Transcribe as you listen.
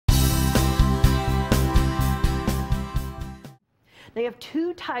Now you have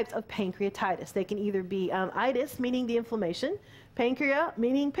two types of pancreatitis. They can either be itis, meaning the inflammation, pancreas,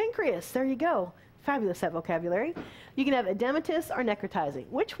 meaning pancreas. There you go. Fabulous, that vocabulary. You can have edematous or necrotizing.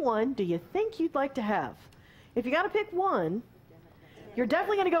 Which one do you think you'd like to have? If you got to pick one, you're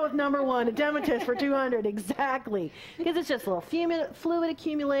definitely going to go with number one, edematous for 200, exactly. Because it's just a little fluid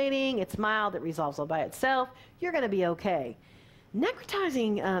accumulating, it's mild, it resolves all by itself, you're going to be okay.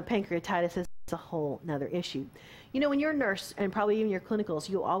 Necrotizing pancreatitis is a whole nother issue. You know, when you're a nurse, and probably even your clinicals,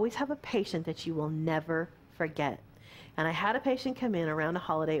 you'll always have a patient that you will never forget. And I had a patient come in around a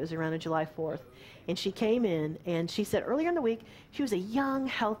holiday, it was around July 4th, and she came in and she said earlier in the week, she was a young,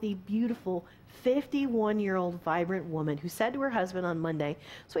 healthy, beautiful, 51-year-old vibrant woman who said to her husband on Monday,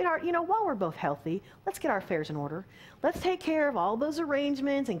 "Sweetheart, you know, while we're both healthy, let's get our affairs in order. Let's take care of all those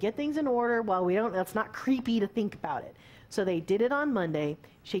arrangements and get things in order while we don't, that's not creepy to think about it." So they did it on Monday.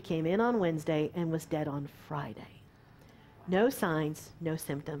 She came in on Wednesday and was dead on Friday. No signs, no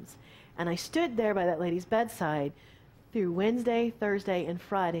symptoms. And I stood there by that lady's bedside through Wednesday, Thursday, and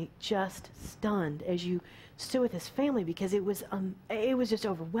Friday, just stunned as you stood with his family, because it was just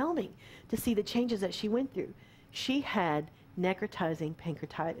overwhelming to see the changes that she went through. She had necrotizing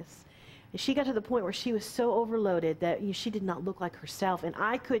pancreatitis. And she got to the point where she was so overloaded that she did not look like herself, and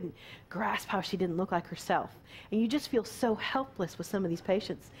I couldn't grasp how she didn't look like herself. And you just feel so helpless with some of these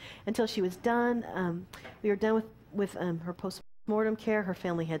patients until she was done. We were done with her post-mortem care. Her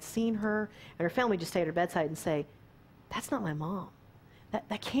family had seen her, and her family just stayed at her bedside and say, "That's not my mom.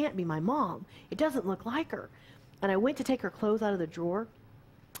 That can't be my mom. It doesn't look like her." And I went to take her clothes out of the drawer.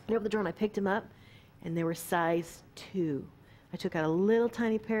 I opened the drawer and I picked them up, and they were size 2. I took out a little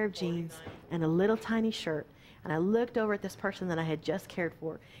tiny pair of jeans and a little tiny shirt, and I looked over at this person that I had just cared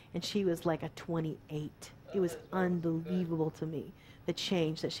for, and she was like a 28. It was unbelievable to me, the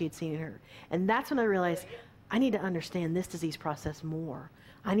change that she had seen in her. And that's when I realized I need to understand this disease process more.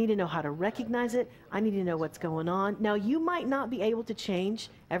 I need to know how to recognize it. I need to know what's going on. Now, you might not be able to change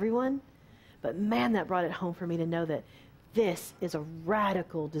everyone, but man, that brought it home for me to know that this is a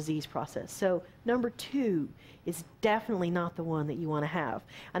radical disease process. So number 2 is definitely not the one that you want to have.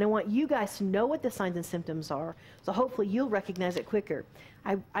 And I want you guys to know what the signs and symptoms are, so hopefully you'll recognize it quicker.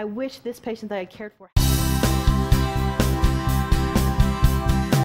 I wish this patient that I cared for